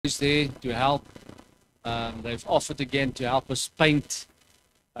is there to help. They've offered again to help us paint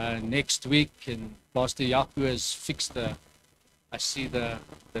next week, and Pastor Yaku has fixed I see the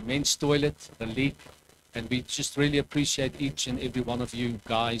men's toilet, the leak, and we just really appreciate each and every one of you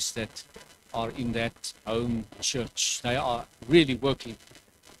guys that are in that home church. They are really working,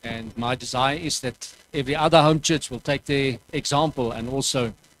 and my desire is that every other home church will take their example and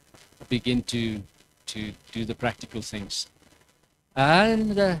also begin to do the practical things.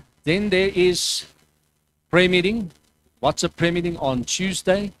 And then there is prayer meeting. What's a prayer meeting on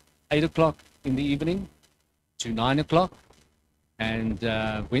Tuesday, 8 o'clock in the evening to 9 o'clock. And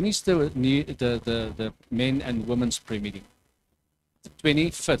when is the men and women's prayer meeting? The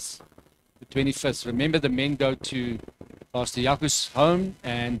 25th. The 25th. Remember, the men go to Pastor Yaku's home,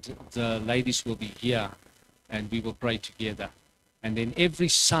 and the ladies will be here, and we will pray together. And then every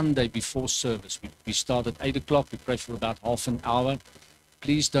Sunday before service, we start at 8 o'clock. We pray for about half an hour.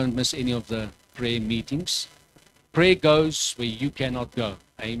 Please don't miss any of the prayer meetings. Prayer goes where you cannot go.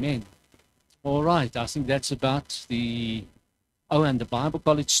 Amen. All right. I think that's about the... Oh, and the Bible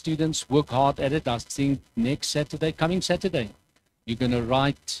college students, work hard at it. I think next Saturday, coming Saturday, you're going to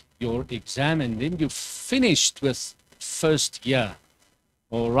write your exam, and then you're finished with first year.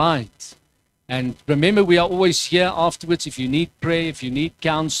 All right. And remember, we are always here afterwards. If you need prayer, if you need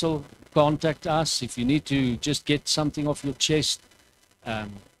counsel, contact us. If you need to just get something off your chest,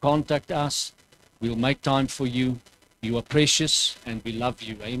 contact us. We'll make time for you. You are precious, and we love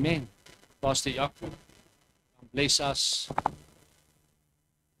you. Amen. Pastor Yaku, bless us.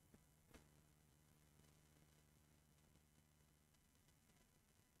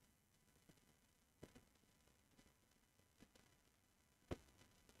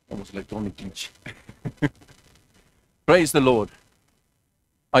 Almost electronic glitch. Praise the Lord.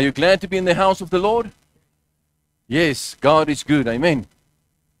 Are you glad to be in the house of the Lord? Yes, God is good. Amen.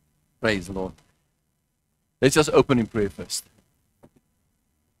 Praise the Lord. Let's just open in prayer first.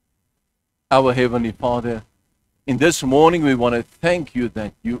 Our Heavenly Father, in this morning we want to thank you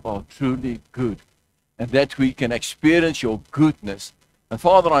that you are truly good and that we can experience your goodness. And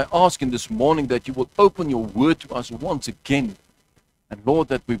Father, I ask in this morning that you will open your word to us once again. And Lord,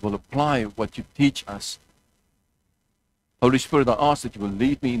 that we will apply what you teach us. Holy Spirit, I ask that you will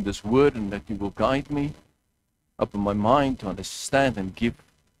lead me in this word and that you will guide me, open my mind to understand and give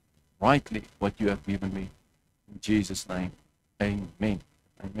rightly what you have given me. In Jesus' name, amen.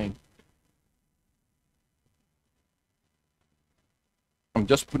 Amen. I'm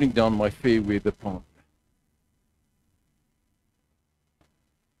just putting down my fair weather plant.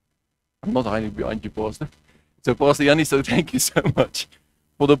 I'm not hiding behind you, Pastor. So, Pastor Yanni, so thank you so much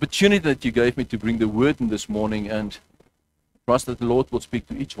for the opportunity that you gave me to bring the word in this morning, and trust that the Lord will speak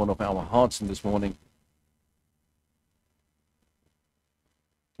to each one of our hearts in this morning.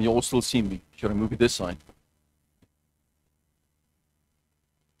 Can you all still see me? Should I move it this side?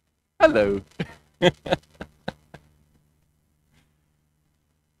 Hello.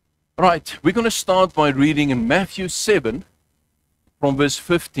 Right, we're going to start by reading in Matthew 7 from verse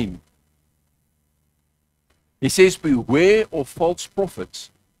 15. He says, beware of false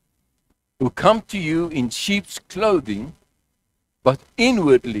prophets who come to you in sheep's clothing, but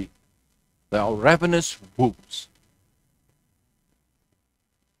inwardly they are ravenous wolves.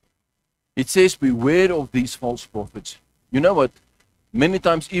 It says, beware of these false prophets. You know what? Many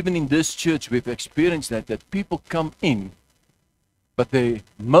times, even in this church, we've experienced that people come in, but their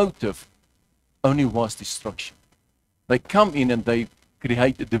motive only was destruction. They come in and they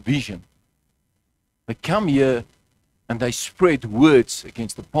create a division. They come here and they spread words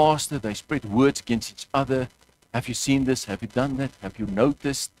against the pastor. They spread words against each other. Have you seen this? Have you done that? Have you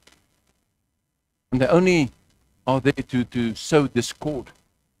noticed? And they only are there to sow discord.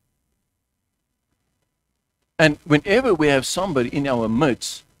 And whenever we have somebody in our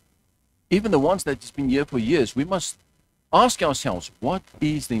midst, even the ones that has been here for years, we must ask ourselves, what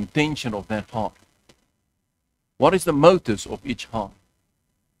is the intention of that heart? What is the motives of each heart?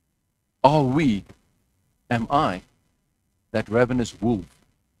 Am I that ravenous wolf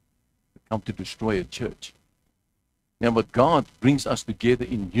that come to destroy a church? Now, but God brings us together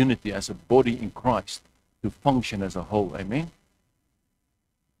in unity as a body in Christ to function as a whole. Amen?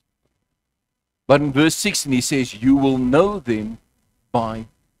 But in verse 16 he says, you will know them by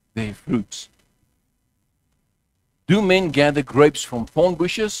their fruits. Do men gather grapes from thorn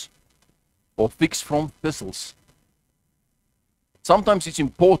bushes or figs from thistles? Sometimes it's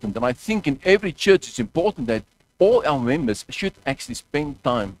important, and I think in every church it's important that all our members should actually spend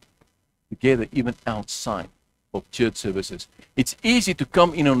time together even outside of church services. It's easy to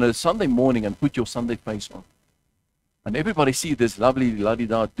come in on a Sunday morning and put your Sunday face on. And everybody see this lovely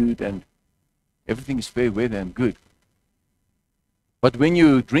la-di-da dude and everything is fair weather and good. But when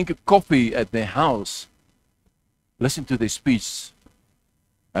you drink a coffee at their house, listen to their speech.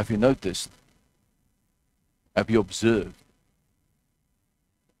 Have you noticed? Have you observed?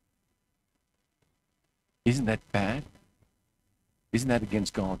 Isn't that bad? Isn't that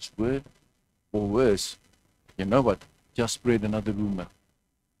against God's word? Or worse, you know what? Just spread another rumor.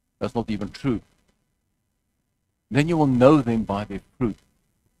 That's not even true. Then you will know them by their fruit.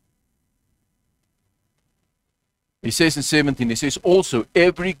 He says in 17, he says, also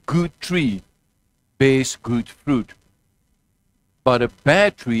every good tree bears good fruit, but a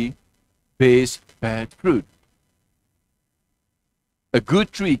bad tree bears bad fruit. A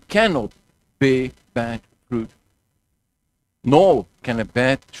good tree cannot bear bad fruit, nor can a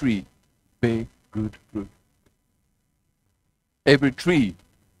bad tree bear good fruit. Every tree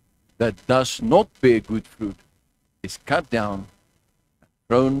that does not bear good fruit is cut down and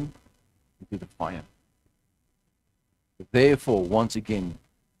thrown into the fire. Therefore, once again,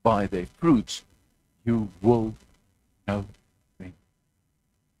 by their fruits, you will know them.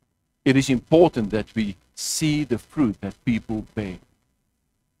 It is important that we see the fruit that people bear,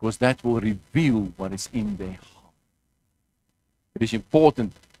 because that will reveal what is in their heart. It is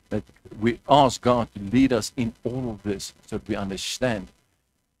important that we ask God to lead us in all of this so that we understand.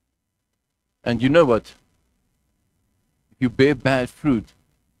 And you know what? If you bear bad fruit,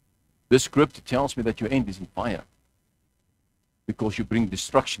 this scripture tells me that your end is in fire, because you bring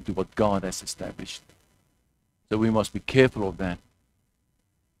destruction to what God has established. So we must be careful of that.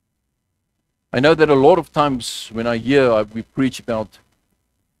 I know that a lot of times when I hear we preach about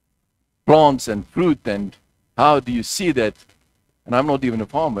plants and fruit and how do you see that, and I'm not even a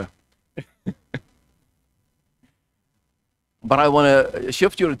farmer. But I want to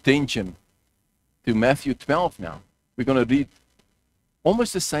shift your attention to Matthew 12 now. We're going to read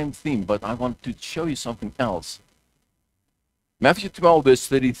almost the same theme, but I want to show you something else. Matthew 12, verse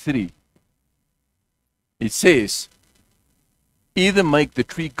 33. It says, either make the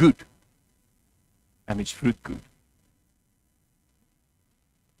tree good and its fruit good,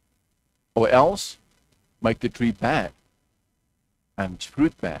 or else make the tree bad and its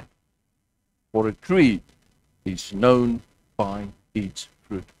fruit bad. For a tree is known by its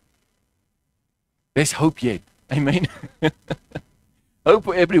fruit. There's hope yet. Amen. Hope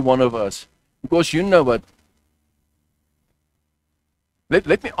for every one of us. Because you know what?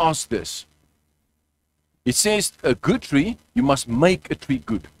 Let me ask this. It says a good tree, you must make a tree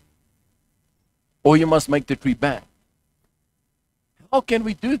good. Or you must make the tree bad. How can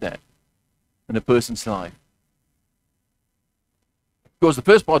we do that in a person's life? Because the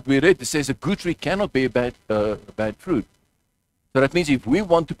first part we read, it says a good tree cannot bear bad fruit. So that means if we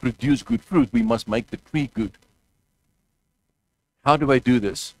want to produce good fruit, we must make the tree good. How do I do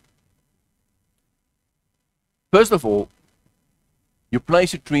this? First of all, you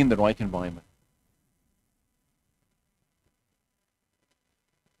place a tree in the right environment.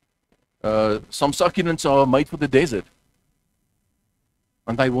 Some succulents are made for the desert,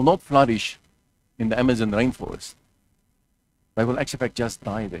 and they will not flourish in the Amazon rainforest. They will actually just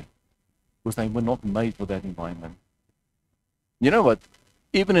die there, because they were not made for that environment. You know what?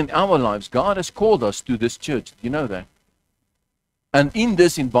 Even in our lives, God has called us to this church. You know that? And in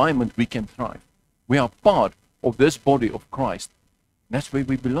this environment, we can thrive. We are part of this body of Christ. That's where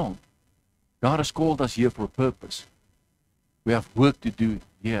we belong. God has called us here for a purpose. We have work to do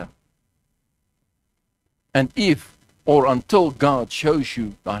here. And if or until God shows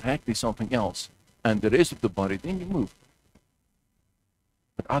you directly something else and the rest of the body, then you move.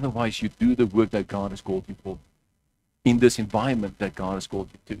 But otherwise, you do the work that God has called you for in this environment that God has called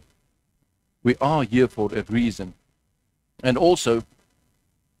you to. We are here for a reason. And also,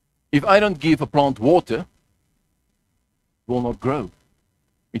 if I don't give a plant water, it will not grow.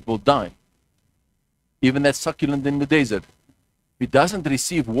 It will die. Even that succulent in the desert, if it doesn't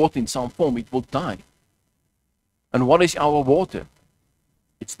receive water in some form, it will die. And what is our water?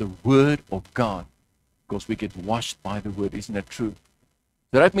 It's the Word of God, because we get washed by the Word. Isn't that true?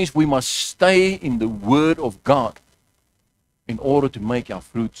 So that means we must stay in the Word of God in order to make our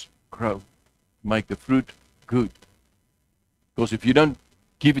fruits grow, make the fruit good. Because if you don't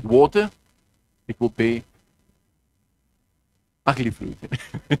give it water, it will bear ugly fruit.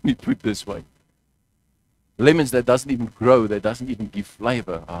 Let me put it this way. Lemons that doesn't even grow, that doesn't even give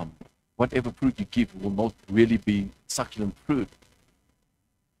flavor. Whatever fruit you give will not really be succulent fruit.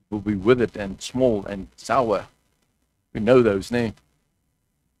 It will be withered and small and sour. We know those names.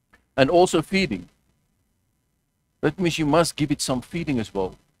 And also feeding. That means you must give it some feeding as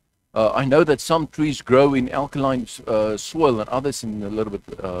well. I know that some trees grow in alkaline soil and others in a little bit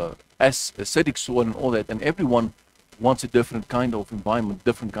acidic soil and all that. And everyone wants a different kind of environment,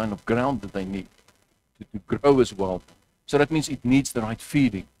 different kind of ground that they need to grow as well. So that means it needs the right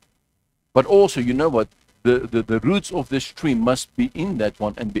feeding. But also, you know what? The roots of this tree must be in that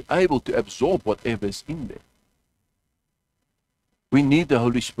one and be able to absorb whatever is in there. We need the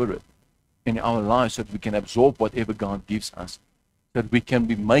Holy Spirit in our lives so that we can absorb whatever God gives us, so that we can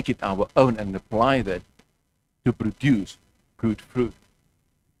make it our own and apply that to produce good fruit.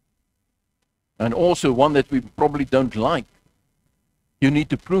 And also one that we probably don't like, you need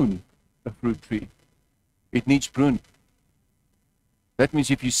to prune a fruit tree. It needs pruning. That means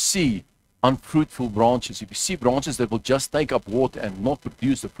if you see unfruitful branches, if you see branches that will just take up water and not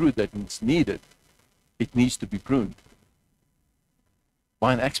produce the fruit that is needed, it needs to be pruned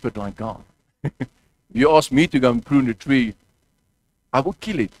by an expert like God. If you ask me to go and prune a tree, I will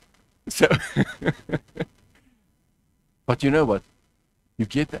kill it. So, but you know what? You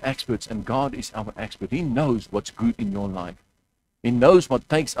get the experts, and God is our expert. He knows what's good in your life. He knows what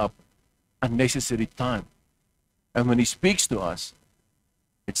takes up unnecessary time. And when He speaks to us,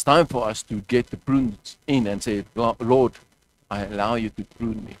 it's time for us to get the prunes in and say, Lord, I allow you to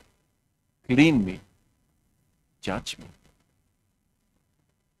prune me, clean me, judge me.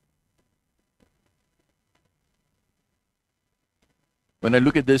 When I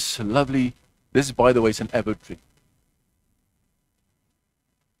look at this lovely, this by the way is an apple tree.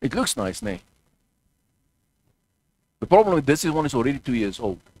 It looks nice, nay? The problem with this one is already 2 years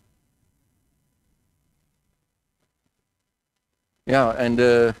old. Yeah,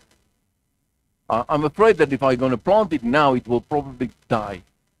 and I'm afraid that if I'm going to plant it now, it will probably die.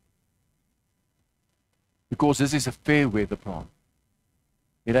 Because this is a fair weather plant.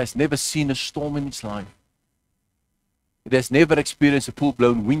 It has never seen a storm in its life. It has never experienced a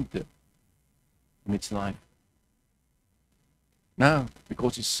full-blown winter in its life. No,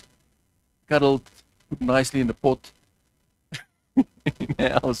 because it's cuddled, put nicely in the pot in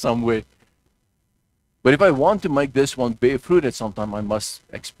a house somewhere. But if I want to make this one bear fruit at some time, I must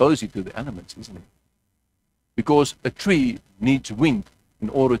expose it to the elements, isn't it? Because a tree needs wind in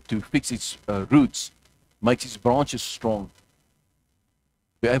order to fix its roots, makes its branches strong,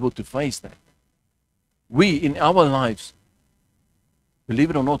 be able to face that. We, in our lives, believe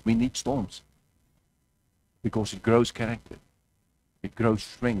it or not, we need storms. Because it grows character. It grows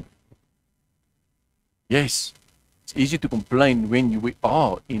strength. Yes, it's easy to complain when we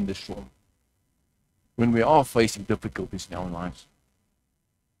are in the storm. When we are facing difficulties in our lives.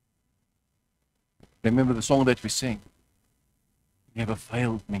 Remember the song that we sing? He never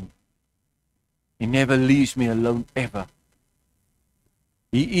failed me. He never leaves me alone ever.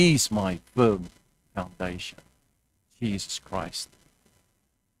 He is my firm foundation. Jesus Christ.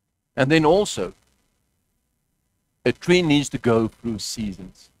 And then also, a tree needs to go through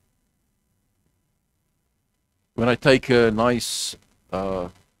seasons. When I take a nice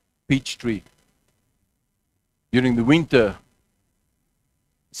peach tree, during the winter,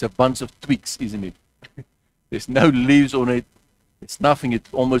 it's a bunch of twigs, isn't it? There's no leaves on it. There's nothing. It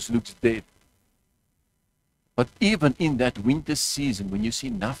almost looks dead. But even in that winter season, when you see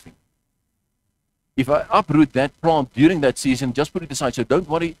nothing, if I uproot that plant during that season, just put it aside. So don't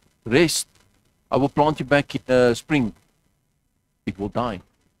worry, rest. I will plant you back in spring. It will die.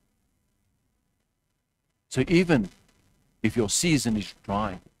 So even if your season is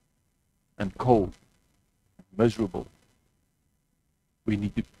dry and cold, miserable, we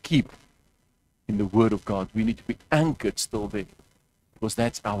need to keep in the Word of God. We need to be anchored still there, because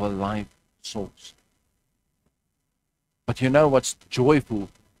that's our life source. But you know what's joyful?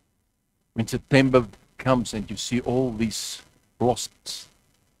 When September comes and you see all these blossoms,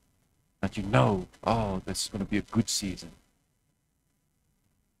 that you know, oh, this is going to be a good season.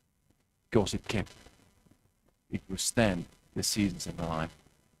 Because it withstand the seasons in life.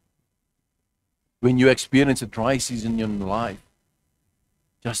 When you experience a dry season in your life,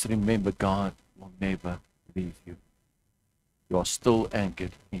 just remember God will never leave you. You are still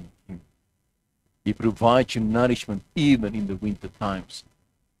anchored in Him. He provides you nourishment even in the winter times,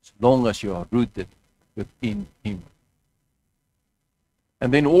 as long as you are rooted within Him.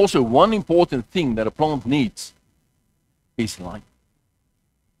 And then also one important thing that a plant needs is light.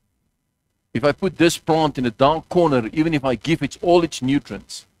 If I put this plant in a dark corner, even if I give it all its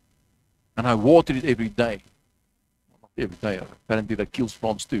nutrients, and I water it every day. Not every day, apparently that kills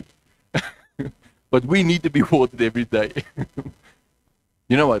plants too. But we need to be watered every day.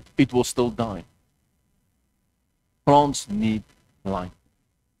 You know what? It will still die. Plants need light.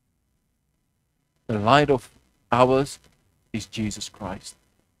 The light of ours is Jesus Christ.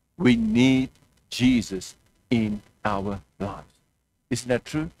 We need Jesus in our lives. Isn't that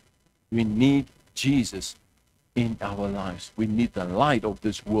true? We need Jesus in our lives. We need the light of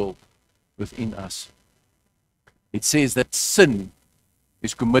this world within us. It says that sin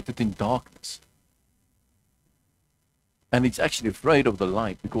is committed in darkness. And it's actually afraid of the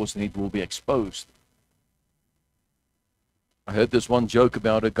light because then it will be exposed. I heard this one joke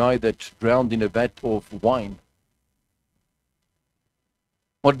about a guy that drowned in a vat of wine.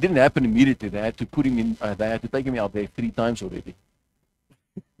 Well, it didn't happen immediately. They had to put him in. They had to take him out there 3 times already.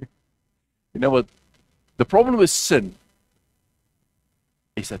 You know what? The problem with sin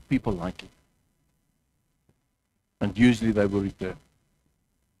is that people like it, and usually they will return,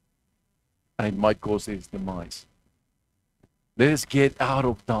 and it might cause their demise. Let us get out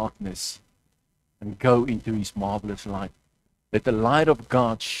of darkness and go into His marvelous light. Let the light of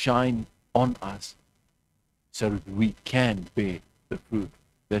God shine on us so that we can bear the fruit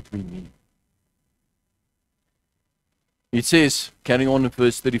that we need. It says, carrying on in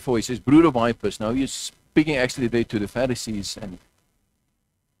verse 34, it says, brood of vipers. Now he's speaking actually there to the Pharisees and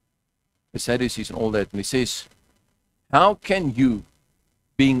the Sadducees and all that. And he says, how can you,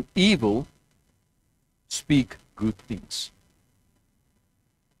 being evil, speak good things?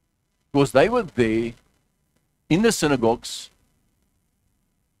 Because they were there in the synagogues,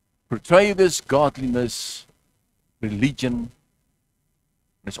 portray this godliness, religion.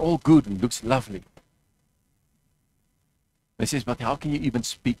 It's all good and looks lovely. And he says, but how can you even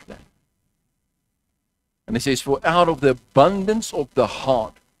speak that? And he says, for out of the abundance of the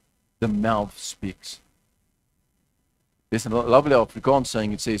heart, the mouth speaks. There's a lovely Afrikaans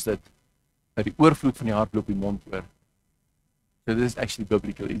saying, it says that uit die oorvloed van die hart loop die mond oor. So this is actually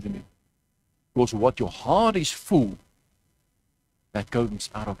biblical, isn't it? Because what your heart is full, that comes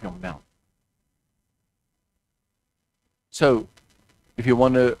out of your mouth. So, if you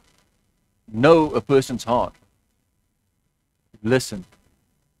want to know a person's heart, listen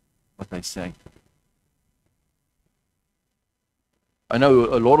what they say. I know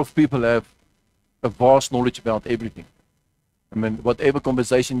a lot of people have a vast knowledge about everything. I mean, whatever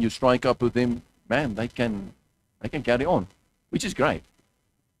conversation you strike up with them, man, they can carry on, which is great.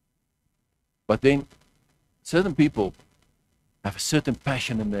 But then, certain people have a certain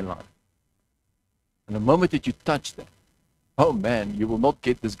passion in their life. And the moment that you touch that, oh man, you will not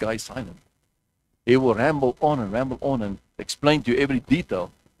get this guy silent. He will ramble on and explain to you every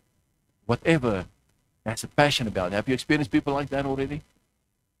detail, whatever he has a passion about. Have you experienced people like that already?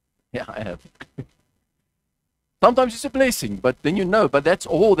 Yeah, I have. Sometimes it's a blessing, but then you know, but that's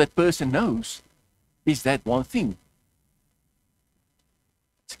all that person knows, is that one thing.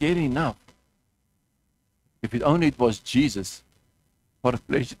 Scary enough. If it only was Jesus, what a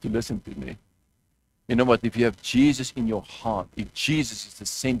pleasure to listen to me. You know what? If you have Jesus in your heart, if Jesus is the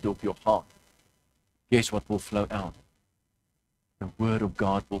center of your heart, guess what will flow out? The Word of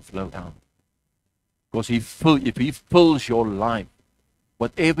God will flow out. Because if He fills your life,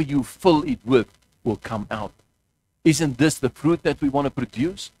 whatever you fill it with will come out. Isn't this the fruit that we want to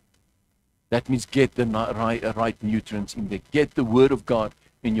produce? That means get the right nutrients in there. Get the Word of God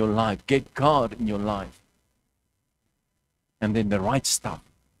in your life. Get God in your life. And then the right stuff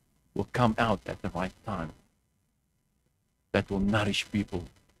will come out at the right time. That will nourish people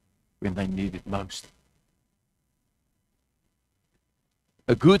when they need it most.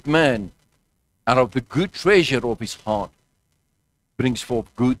 A good man, out of the good treasure of his heart, brings forth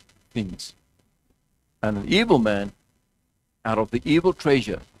good things. And an evil man, out of the evil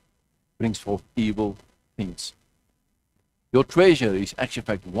treasure, brings forth evil things. Your treasure is actually, in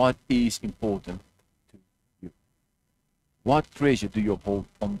fact, what is important to you. What treasure do you hold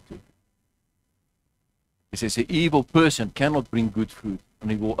on to? It says an evil person cannot bring good fruit,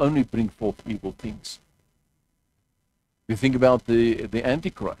 and he will only bring forth evil things. You think about the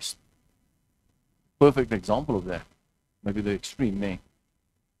Antichrist. Perfect example of that. Maybe the extreme there.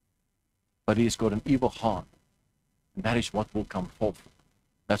 But he's got an evil heart. And that is what will come forth.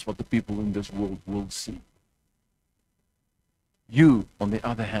 That's what the people in this world will see. You, on the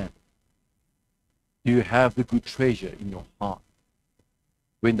other hand, do you have the good treasure in your heart?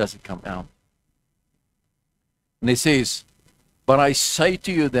 When does it come out? And it says, but I say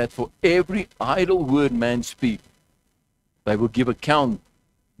to you that for every idle word man speaks, they will give account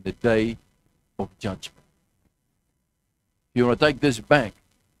the day of judgment. If you want to take this back,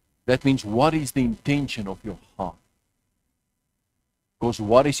 that means what is the intention of your heart? Because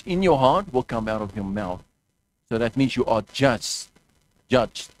what is in your heart will come out of your mouth. So that means you are judged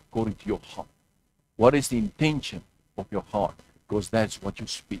according to your heart. What is the intention of your heart? Because that's what you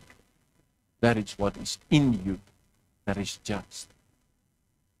speak. That is what is in you that is judged.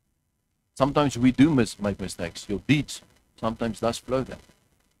 Sometimes we do make mistakes. Your deeds sometimes does flow that.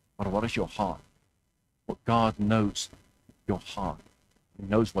 But what is your heart? Well, God knows your heart. He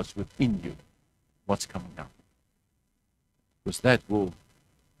knows what's within you, what's coming out. Because that will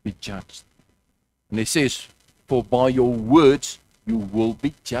be judged. And he says, for by your words you will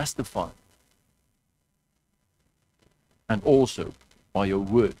be justified. And also by your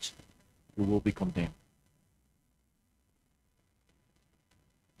words you will be condemned.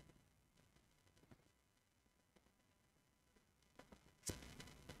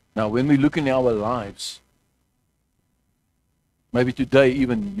 Now, when we look in our lives, maybe today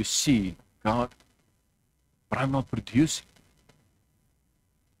even you see, God, but I'm not producing.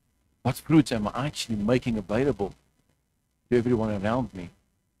 What fruits am I actually making available to everyone around me?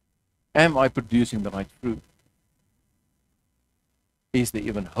 Am I producing the right fruit? Is there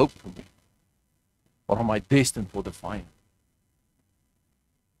even hope for me? Or am I destined for the fire?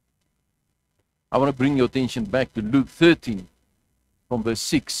 I want to bring your attention back to Luke 13 from verse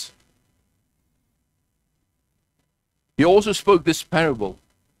 6. He also spoke this parable.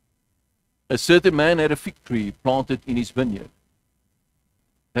 A certain man had a fig tree planted in his vineyard.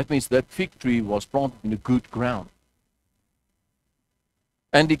 That means that fig tree was planted in a good ground.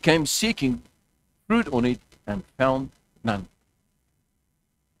 And he came seeking fruit on it and found none.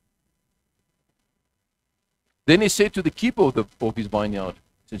 Then he said to the keeper of his vineyard,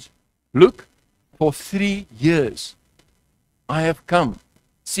 he says, look, for 3 years I have come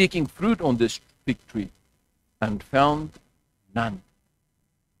seeking fruit on this fig tree and found none.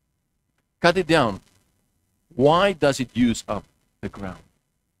 Cut it down. Why does it use up the ground?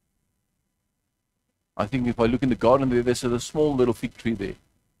 I think if I look in the garden there, there's a small little fig tree there.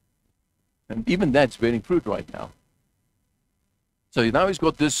 And even that's bearing fruit right now. So now he's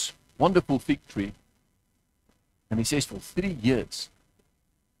got this wonderful fig tree. And he says, for 3 years,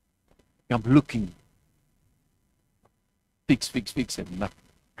 I'm looking. Fix, and nothing.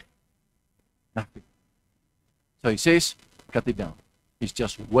 Nothing. So he says, cut it down. He's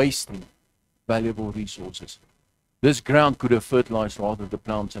just wasting valuable resources. This ground could have fertilized rather the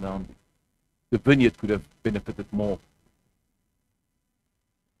plants around it. The vineyard could have benefited more.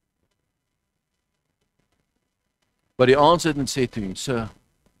 But he answered and said to him, sir,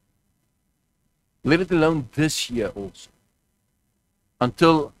 let it alone this year also,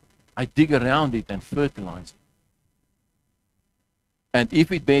 until I dig around it and fertilize it. And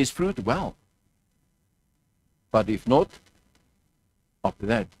if it bears fruit, well. But if not, after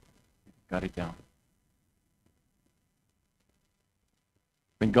that, cut it down.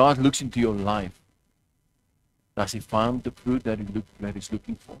 When God looks into your life, does he find the fruit that he's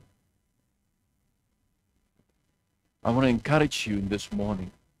looking for? I want to encourage you in this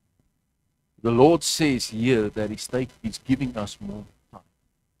morning. The Lord says here that he's giving us more time.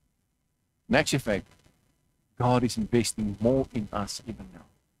 In actual fact, God is investing more in us even now.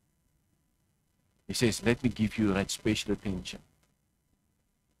 He says, let me give you that special attention.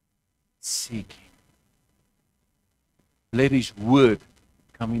 Seek him. Let his word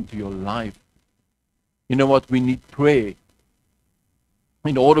come into your life. You know what? We need prayer.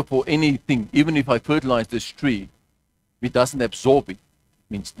 In order for anything, even if I fertilize this tree, if it doesn't absorb it,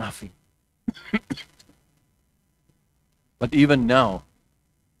 it means nothing. But even now,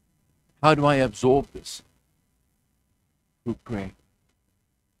 how do I absorb this? Through prayer.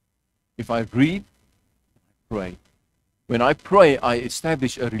 If I read, I pray. When I pray, I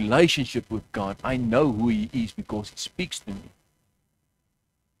establish a relationship with God. I know who he is because he speaks to me.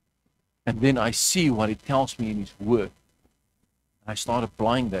 And then I see what he tells me in his word. I start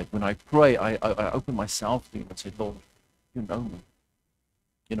applying that. When I pray, I open myself to him and say, Lord, you know me.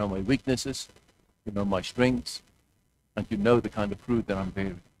 You know my weaknesses. You know my strengths. And you know the kind of fruit that I'm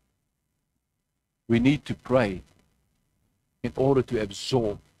bearing. We need to pray in order to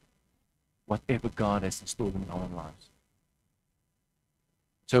absorb whatever God has installed in our lives.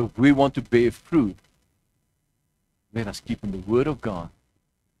 So if we want to bear fruit, let us keep in the Word of God.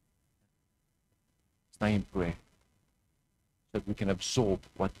 Stay in prayer. So that we can absorb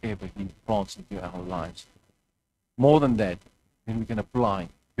whatever he plants into our lives. More than that, then we can apply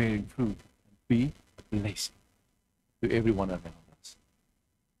bearing fruit and be a blessing to everyone around us.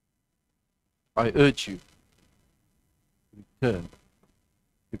 I urge you to return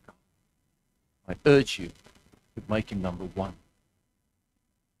to God. I urge you to make him number one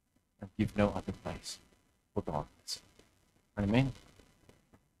and give no other place for darkness. Amen.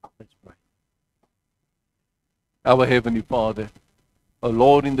 Let's pray. Our Heavenly Father, oh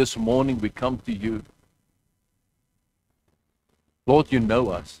Lord, in this morning we come to you. Lord, you know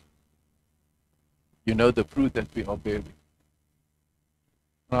us. You know the fruit that we are bearing.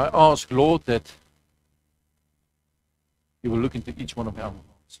 And I ask, Lord, that you will look into each one of our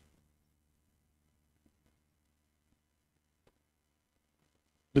hearts.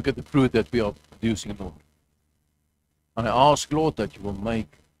 Look at the fruit that we are producing, Lord. And I ask, Lord, that you will make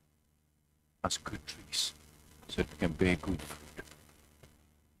us good trees so that we can bear good fruit.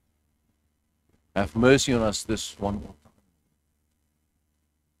 Have mercy on us this one more time.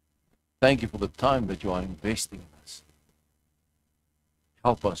 Thank you for the time that you are investing in us.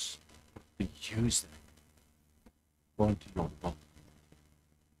 Help us to use them according to your will.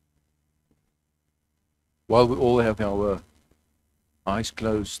 While we all have our eyes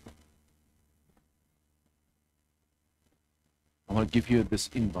closed, I want to give you this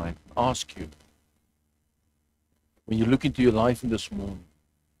invite, ask you, when you look into your life in this morning,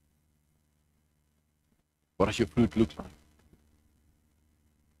 what does your fruit look like?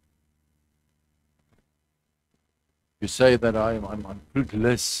 You say that I'm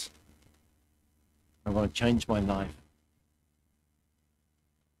fruitless. I want to change my life.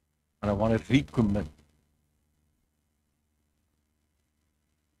 And I want to recommit.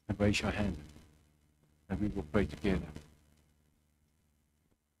 And raise your hand. And we will pray together.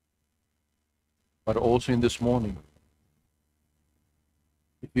 But also in this morning,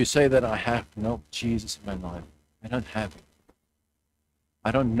 if you say that I have no Jesus in my life, I don't have it.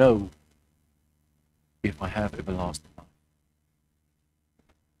 I don't know if I have everlasting life.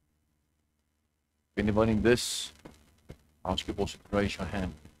 If anybody in this, I ask you also to raise your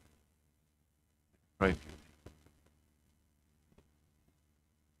hand. Pray for you.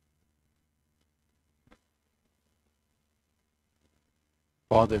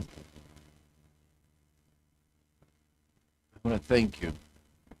 Father, I want to thank you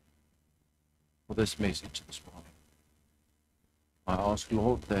for this message this morning. I ask,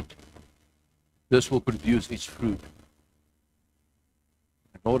 Lord, that this will produce its fruit.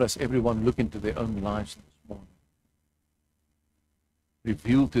 And Lord, as everyone look into their own lives this morning,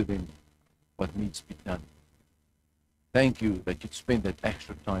 reveal to them what needs to be done. Thank you that you'd spend that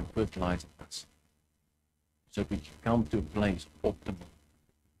extra time fertilizing us so we can come to a place of optimal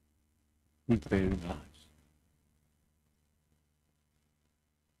fruit-bearing lives.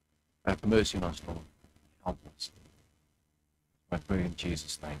 Have mercy on us, Lord. Help us. I pray in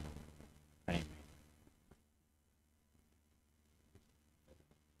Jesus' name. Amen.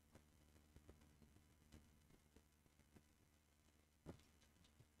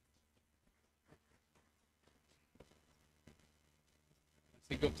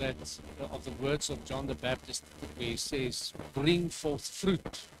 Think of that, of the words of John the Baptist, where he says, bring forth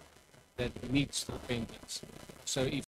fruit that needs repentance. So if